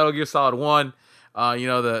 1. In Metal Gear Solid 1,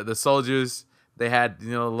 the soldiers, they had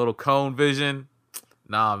a little cone vision.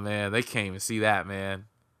 Nah, man, they can't even see that, man.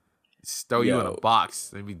 Just throw you in a box.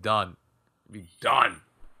 They'd be done.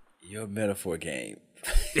 Your metaphor game.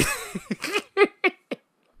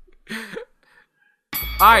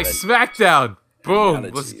 All right, SmackDown.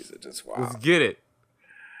 Boom. Let's get it.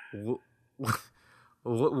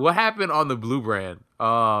 What happened on the Blue brand?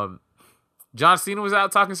 John Cena was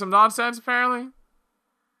out talking some nonsense, apparently.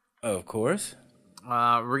 Of course.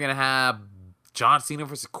 We're going to have John Cena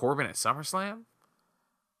versus Corbin at SummerSlam.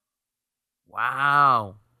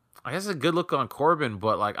 Wow. I guess it's a good look on Corbin,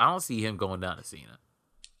 but I don't see him going down to Cena.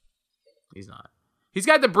 He's not. He's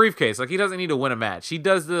got the briefcase. He doesn't need to win a match. He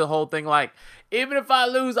does the whole thing even if I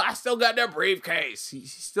lose, I still got the briefcase. He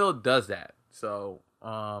still does that. So,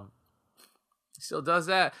 he still does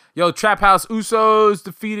that. Yo, Trap House Usos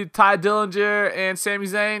defeated Ty Dillinger and Sami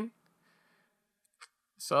Zayn.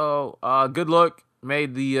 So, good look.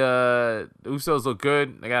 Made the Usos look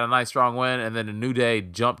good. They got a nice strong win. And then the New Day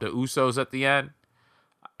jumped the Usos at the end.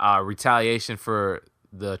 Retaliation for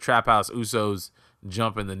the Trap House Usos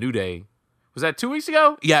jumping the New Day. Was that 2 weeks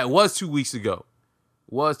ago? Yeah, it was 2 weeks ago.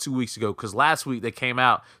 Because last week they came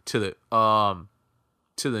out to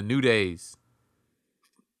the New Day's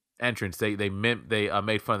entrance. They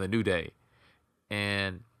made fun of the New Day.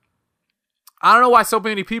 And I don't know why so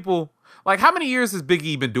many people... how many years has Big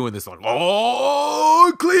E been doing this?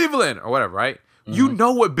 Oh, Cleveland! Or whatever, right? Mm-hmm. You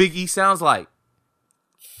know what Big E sounds like.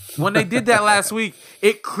 When they did that last week,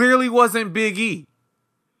 it clearly wasn't Big E.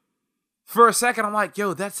 For a second, I'm like,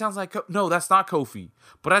 yo, that sounds like... No, that's not Kofi.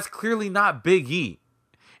 But that's clearly not Big E.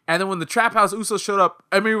 And then when the Trap House Usos showed up,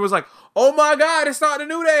 everyone was like, oh my God, it's not the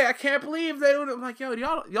New Day. I can't believe they do it. I'm like, yo, do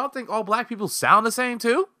y'all think all black people sound the same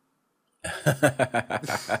too?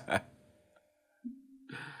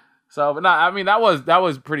 So, but no, I mean that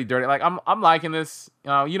was pretty dirty. I'm liking this.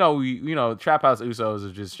 Trap House Usos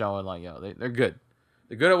are just showing they're good.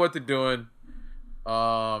 They're good at what they're doing.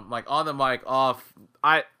 On the mic, off.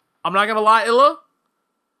 I'm not gonna lie, Illa.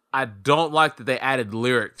 I don't like that they added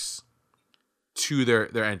lyrics to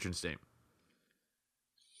their entrance theme.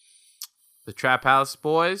 The Trap House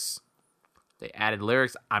boys, they added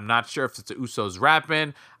lyrics. I'm not sure if it's the Usos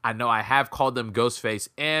rapping. I know I have called them Ghostface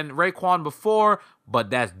and Raekwon before, but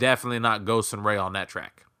that's definitely not Ghost and Ray on that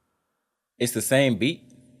track. It's the same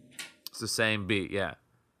beat? It's the same beat, yeah.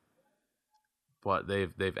 but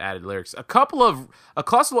they've added lyrics. A couple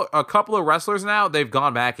of wrestlers now, they've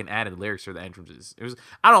gone back and added lyrics for the entrances.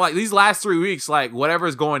 I don't know, like these last 3 weeks, like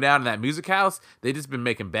whatever's going down in that music house, they just been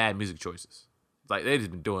making bad music choices. Like they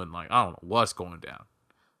just been doing like I don't know what's going down.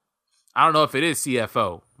 I don't know if it is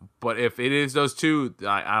CFO, but if it is those two,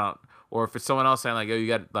 I don't, or if it's someone else saying like, yo, you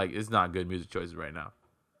got like it's not good music choices right now.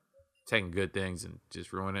 Taking good things and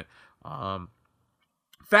just ruin it.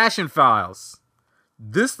 Fashion Files.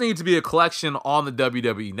 This needs to be a collection on the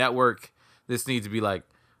WWE Network. This needs to be like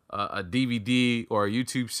a DVD or a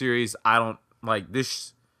YouTube series. I don't like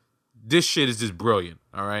this. This shit is just brilliant.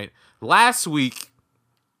 All right. Last week,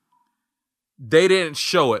 they didn't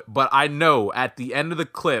show it, but I know at the end of the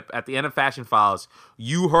clip, at the end of Fashion Files,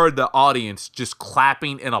 you heard the audience just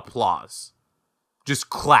clapping in applause. Just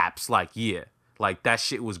claps like, yeah. Like that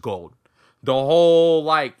shit was gold. The whole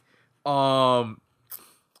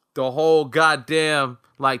goddamn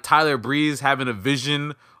like Tyler Breeze having a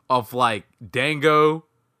vision of like Dango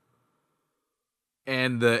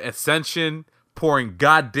and the Ascension pouring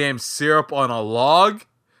goddamn syrup on a log.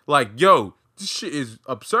 Like, yo, this shit is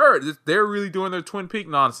absurd. They're really doing their Twin Peak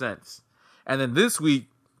nonsense. And then this week,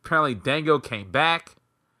 apparently Dango came back.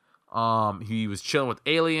 He was chilling with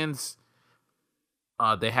aliens.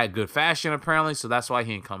 They had good fashion apparently, so that's why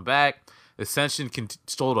he didn't come back. The Ascension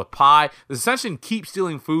stole a pie. The Ascension keep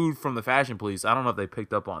stealing food from the fashion police. I don't know if they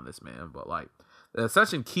picked up on this, man, but like the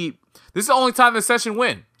Ascension this is the only time the Ascension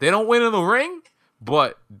win. They don't win in the ring,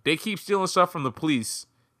 but they keep stealing stuff from the police,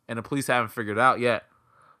 and the police haven't figured it out yet.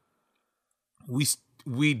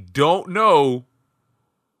 We don't know.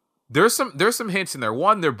 There's some hints in there.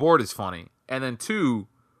 One, their board is funny, and then two,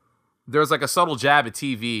 there's like a subtle jab at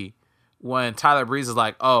TV when Tyler Breeze is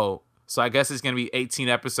like, "Oh, so I guess it's gonna be 18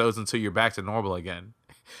 episodes until you're back to normal again,"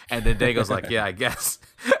 and then Dango's like, "Yeah, I guess."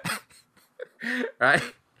 Right?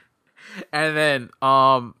 And then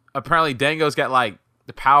apparently Dango's got like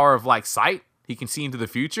the power of like sight. He can see into the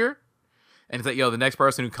future. And it's like, yo, the next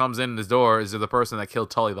person who comes in this door is the person that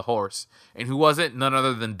killed Tully the horse. And who was it? None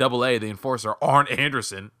other than Double A, the enforcer, Arn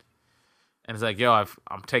Anderson. And it's like, yo,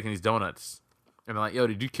 I'm taking these donuts. And they're like, yo,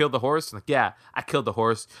 did you kill the horse? I'm like, yeah, I killed the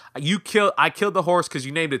horse. I killed the horse because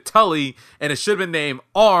you named it Tully, and it should have been named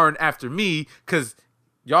Arn after me, because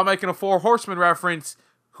y'all making a Four Horsemen reference.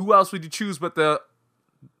 Who else would you choose but the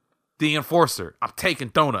enforcer? I'm taking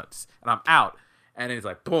donuts, and I'm out. And it's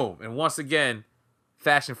like, boom. And once again,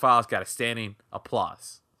 Fashion Files got a standing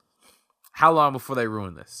applause. How long before they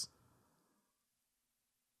ruin this?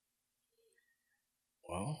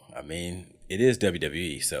 Well, I mean, it is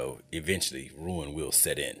WWE, so eventually ruin will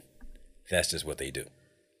set in. That's just what they do.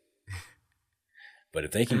 But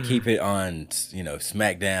if they can keep it on,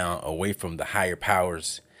 SmackDown away from the higher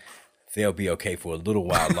powers, they'll be okay for a little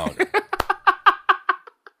while longer.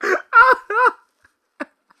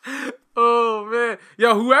 Oh, man.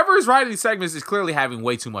 Yo, whoever is writing these segments is clearly having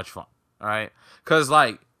way too much fun. All right? Because,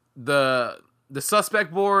 like, the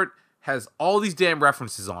suspect board has all these damn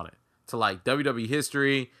references on it to, like, WWE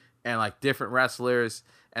history and, like, different wrestlers.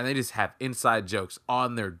 And they just have inside jokes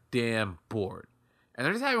on their damn board. And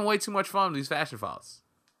they're just having way too much fun with these Fashion Files.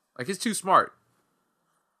 Like, it's too smart.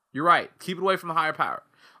 You're right. Keep it away from the higher power.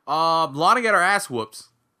 Lana got her ass whoops.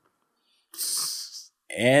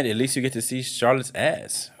 And at least you get to see Charlotte's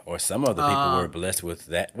ass. Or some other people were blessed with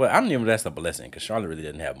that. Well, I don't even know if that's a blessing, because Charlotte really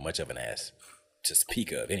didn't have much of an ass to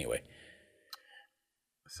speak of anyway.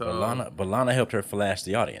 So but Lana helped her flash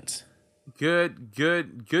the audience.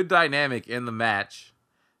 Good dynamic in the match.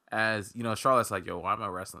 As, Charlotte's like, yo, why am I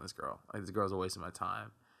wrestling this girl? Like, this girl's a waste of my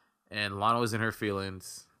time. And Lana was in her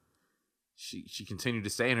feelings. She continued to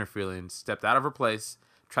stay in her feelings, stepped out of her place,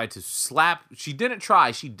 tried to slap. She didn't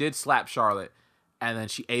try. She did slap Charlotte. And then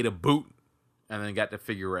she ate a boot and then got the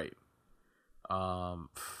figure eight. Yo,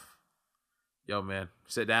 man,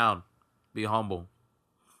 sit down. Be humble.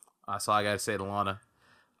 That's all I got to say to Lana.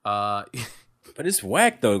 But it's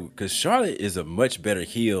whack, though, because Charlotte is a much better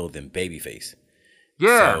heel than babyface.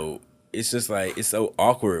 Yeah. So it's just like, it's so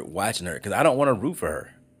awkward watching her, because I don't want to root for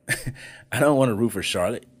her. I don't want to root for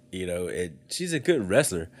Charlotte. She's a good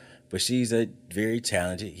wrestler, but she's a very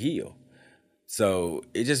talented heel. So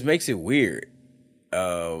it just makes it weird.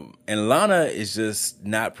 And Lana is just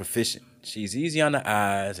not proficient. She's easy on the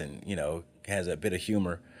eyes and, has a bit of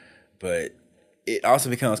humor, but it also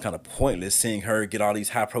becomes kind of pointless seeing her get all these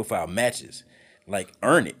high profile matches. Like,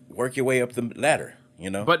 earn it, work your way up the ladder,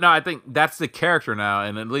 But no, I think that's the character now.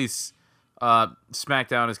 And at least,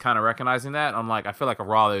 SmackDown is kind of recognizing that. I feel like a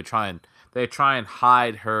Raw, they try and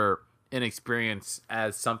hide her inexperience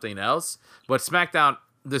as something else. But SmackDown,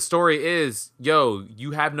 the story is, yo,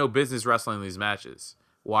 you have no business wrestling these matches.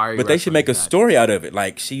 Why are you? But they should make a story out of it,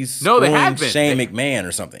 like she's No, they have been. Shane McMahon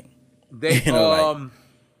or something. They not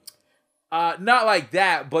like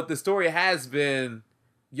that, but the story has been,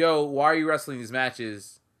 yo, why are you wrestling these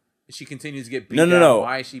matches? She continues to get beat down. No.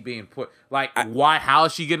 Why is she being put? Like, why? How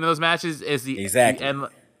is she getting those matches? Is the exactly?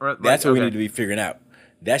 That's what we need to be figuring out.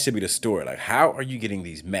 That should be the story. Like, how are you getting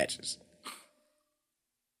these matches?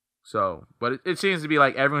 So, but it seems to be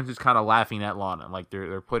like everyone's just kind of laughing at Lana. Like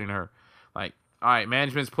they're putting her, like, all right,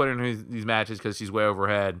 management's putting her in these matches because she's way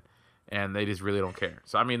overhead, and they just really don't care.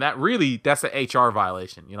 So I mean, that's an HR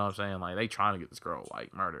violation. You know what I'm saying? Like they trying to get this girl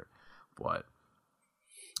like murdered, but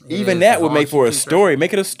even that would make for a story.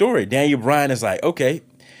 Make it a story. Daniel Bryan is like, okay,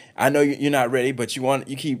 I know you're not ready, but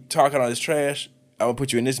you keep talking all this trash. I'm gonna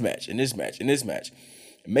put you in this match, in this match, in this match.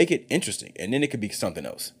 Make it interesting, and then it could be something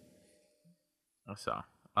else. So,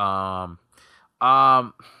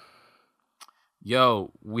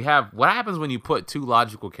 yo, we have what happens when you put two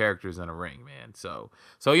logical characters in a ring, man. So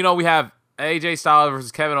we have AJ Styles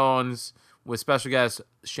versus Kevin Owens with special guest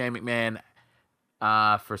Shane McMahon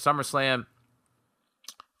for SummerSlam.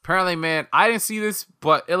 Apparently, man, I didn't see this,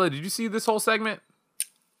 but Illa, did you see this whole segment?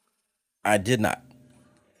 I did not.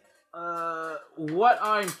 What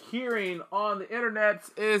I'm hearing on the internet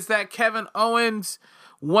is that Kevin Owens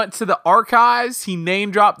went to the archives. He name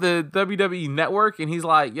dropped the WWE Network, and he's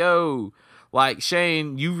like, yo, like,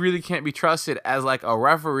 Shane, you really can't be trusted as like a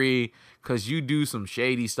referee because you do some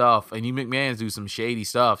shady stuff, and you McMahons do some shady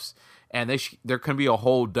stuffs, and there can be a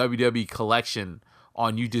whole WWE collection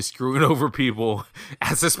on you just screwing over people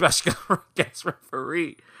as a special guest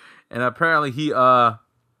referee. And apparently he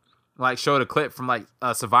like showed a clip from like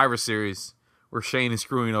a Survivor Series where Shane is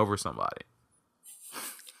screwing over somebody.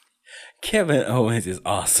 Kevin Owens is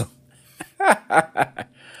awesome.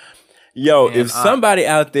 Yo, and, if somebody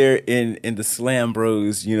out there in the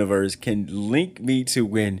SlamBros universe can link me to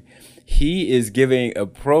when he is giving a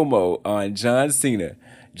promo on John Cena.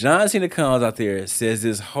 John Cena comes out there, says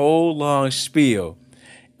this whole long spiel,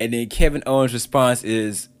 and then Kevin Owens' response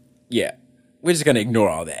is, yeah, we're just going to ignore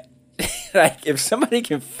all that. Like, if somebody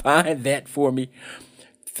can find that for me,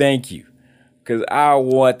 thank you. Because I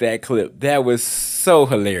want that clip. That was so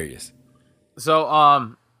hilarious. So,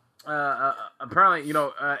 apparently,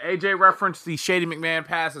 AJ referenced the Shady McMahon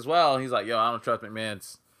pass as well. He's like, yo, I don't trust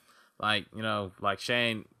McMahon's. Like, like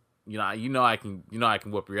Shane, I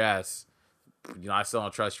can whoop your ass. I still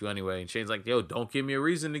don't trust you anyway. And Shane's like, yo, don't give me a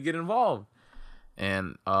reason to get involved.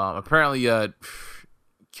 And apparently,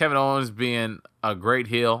 Kevin Owens, being a great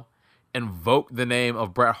heel, invoked the name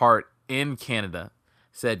of Bret Hart in Canada.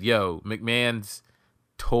 Said, yo, McMahon's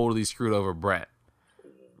totally screwed over Bret.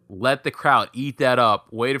 Let the crowd eat that up,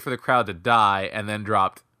 waited for the crowd to die, and then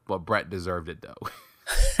dropped, but Bret deserved it, though.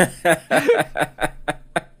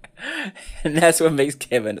 And that's what makes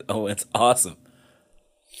Kevin Owens awesome.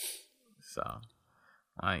 So,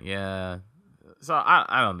 like, yeah. So,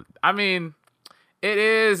 I mean, it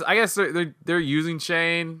is, I guess they're using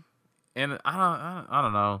Shane, and I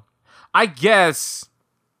don't know. I guess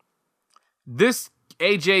this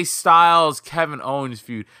AJ Styles Kevin Owens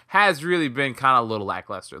feud has really been kind of a little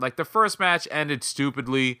lackluster. Like, the first match ended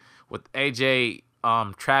stupidly with AJ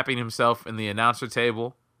trapping himself in the announcer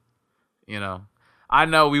table. I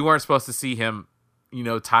know we weren't supposed to see him,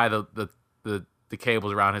 tie the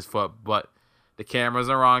cables around his foot, but the camera's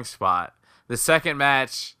in the wrong spot. The second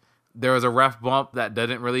match, there was a ref bump that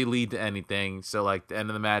didn't really lead to anything. So, like, the end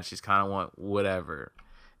of the match just kind of went whatever.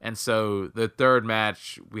 And so the third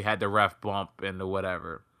match, we had the ref bump into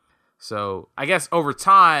whatever. So I guess over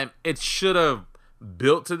time, it should have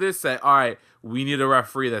built to this that, all right, we need a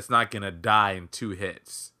referee that's not going to die in 2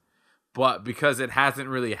 hits. But because it hasn't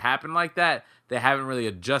really happened like that, they haven't really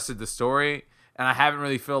adjusted the story. And I haven't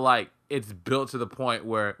really feel like it's built to the point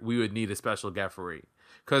where we would need a special referee.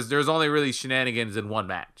 Because there's only really shenanigans in one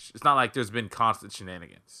match. It's not like there's been constant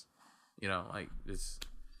shenanigans. It's...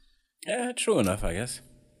 Yeah, true enough, I guess.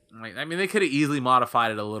 I mean, they could have easily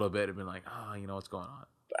modified it a little bit and been like, oh, what's going on?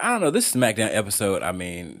 I don't know. This SmackDown episode, I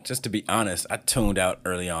mean, just to be honest, I tuned out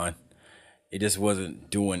early on. It just wasn't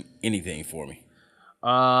doing anything for me.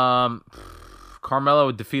 Carmella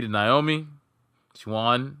defeated Naomi. She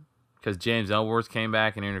won because James Ellsworth came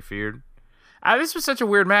back and interfered. This was such a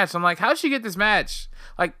weird match. I'm like, how did she get this match?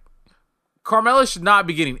 Like, Carmella should not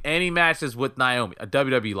be getting any matches with Naomi, a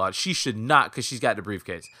WWE law. She should not, because she's got the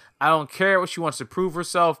briefcase. I don't care what she wants to prove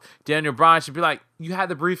herself. Daniel Bryan should be like, you had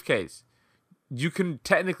the briefcase. You can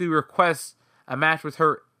technically request a match with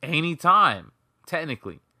her anytime,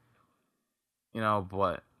 technically.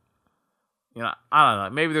 But, I don't know.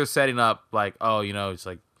 Maybe they're setting up like, oh, it's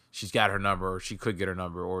like she's got her number, or she could get her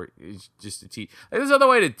number, or it's just to teach. Like, there's other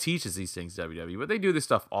way to teach us these things, WWE, but they do this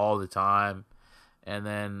stuff all the time. And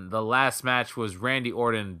then the last match was Randy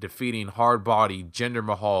Orton defeating hard-body Jinder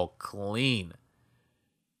Mahal clean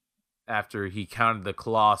after he counted the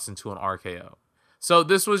Colossus into an RKO. So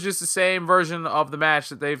this was just the same version of the match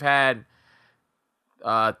that they've had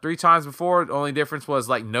 3 times before. The only difference was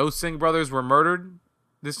like no Singh brothers were murdered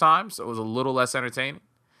this time, so it was a little less entertaining.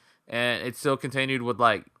 And it still continued with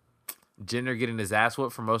like Jinder getting his ass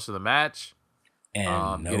whooped for most of the match.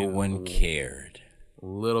 And no one cared. A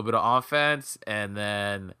little bit of offense, and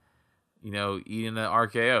then, you know, eating the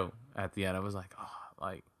RKO at the end. I was like, oh,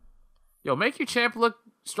 like, yo, make your champ look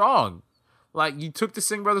strong. Like, you took the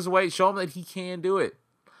Singh brothers away, show him that he can do it.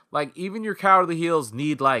 Like, even your cowardly heels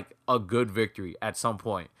need, like, a good victory at some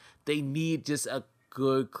point. They need just a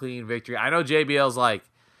good, clean victory. I know JBL's like,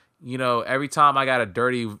 you know, every time I got a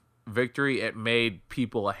dirty victory, it made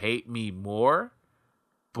people hate me more.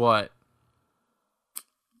 But,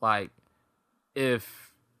 like,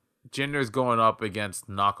 if Jinder's going up against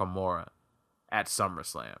Nakamura at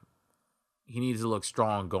SummerSlam, he needs to look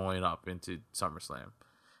strong going up into SummerSlam.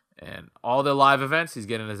 And all the live events, he's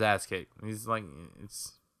getting his ass kicked. He's like,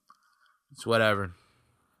 it's whatever.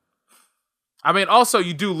 I mean, also,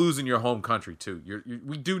 you do lose in your home country, too.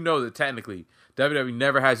 We do know that technically WWE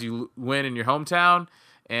never has you win in your hometown.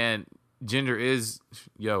 And Jinder is,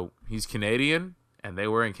 he's Canadian, and they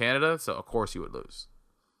were in Canada, so of course he would lose.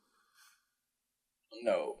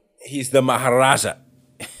 No, he's the Maharaja.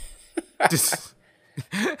 Just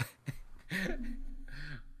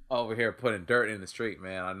over here putting dirt in the street,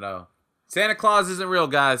 man. I know. Santa Claus isn't real,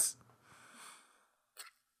 guys.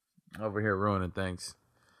 Over here ruining things.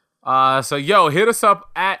 So hit us up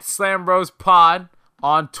at SlamBros Pod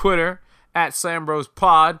on Twitter, at SlamBros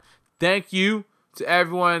Pod. Thank you to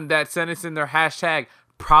everyone that sent us in their hashtag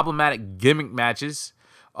problematic gimmick matches.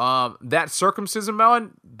 That circumcision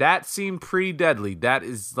melon, that seemed pretty deadly. That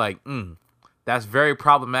is like, that's very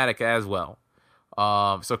problematic as well.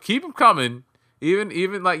 So keep them coming.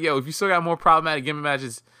 Even like, if you still got more problematic gimmick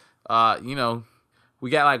matches, we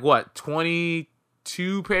got like what,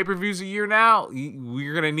 22 pay-per-views a year now?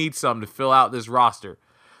 We're going to need some to fill out this roster.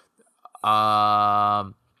 You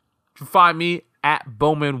can find me at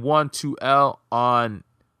Bowman12L on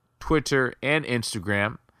Twitter and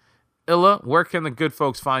Instagram. Illa, where can the good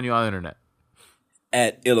folks find you on the internet?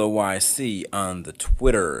 At IllaYC on the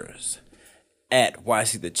Twitters. At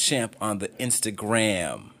YC the Champ on the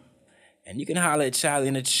Instagram. And you can holler at Charlie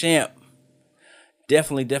and the Champ.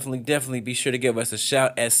 Definitely be sure to give us a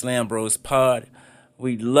shout at SlamBros Pod.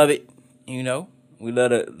 We love it, We love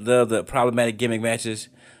the problematic gimmick matches.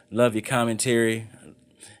 Love your commentary.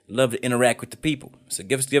 Love to interact with the people. So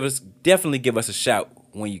definitely give us a shout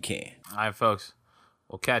when you can. All right, folks.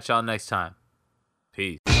 We'll catch y'all next time.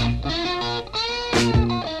 Peace.